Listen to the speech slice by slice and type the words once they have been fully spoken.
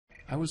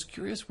I was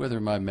curious whether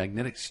my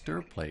magnetic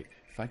stir plate,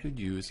 if I could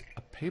use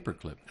a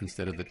paperclip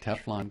instead of the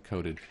Teflon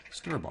coated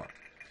stir bar.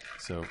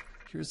 So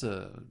here's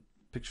a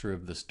picture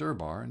of the stir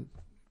bar, and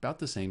about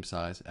the same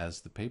size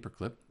as the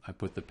paperclip. I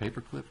put the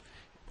paperclip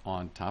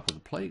on top of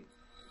the plate,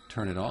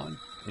 turn it on,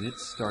 and it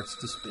starts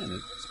to spin.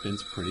 It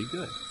spins pretty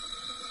good.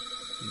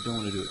 You don't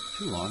want to do it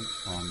too long.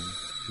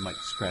 You might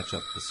scratch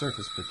up the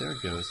surface, but there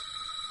it goes.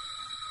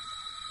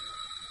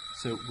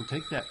 So we'll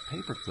take that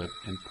paperclip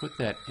and put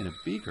that in a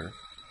beaker,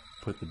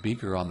 put the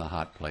beaker on the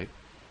hot plate,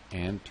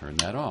 and turn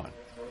that on.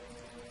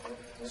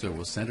 So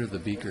we'll center the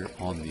beaker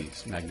on the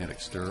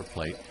magnetic stir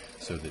plate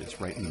so that it's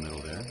right in the middle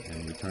there,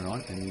 and we turn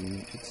on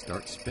and it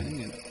starts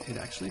spinning, and it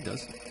actually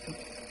does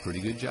a pretty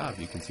good job.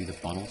 You can see the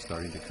funnel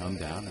starting to come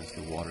down as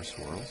the water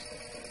swirls.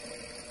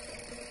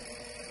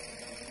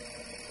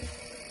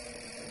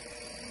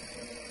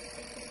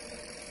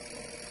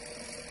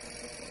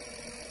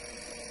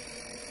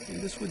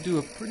 And this would do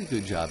a pretty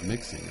good job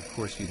mixing. Of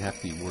course, you'd have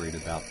to be worried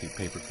about the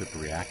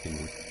paperclip reacting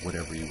with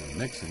whatever you were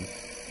mixing,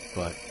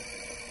 but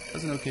it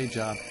does an okay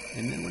job.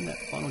 And then when that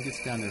funnel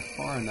gets down there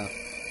far enough,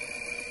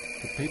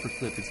 the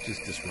paperclip is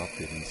just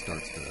disrupted and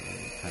starts to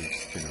kind of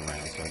spin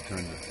around. So I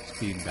turn the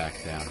speed back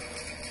down,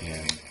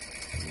 and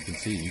you can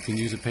see you can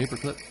use a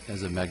paperclip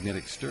as a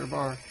magnetic stir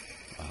bar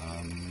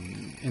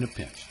in a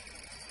pinch.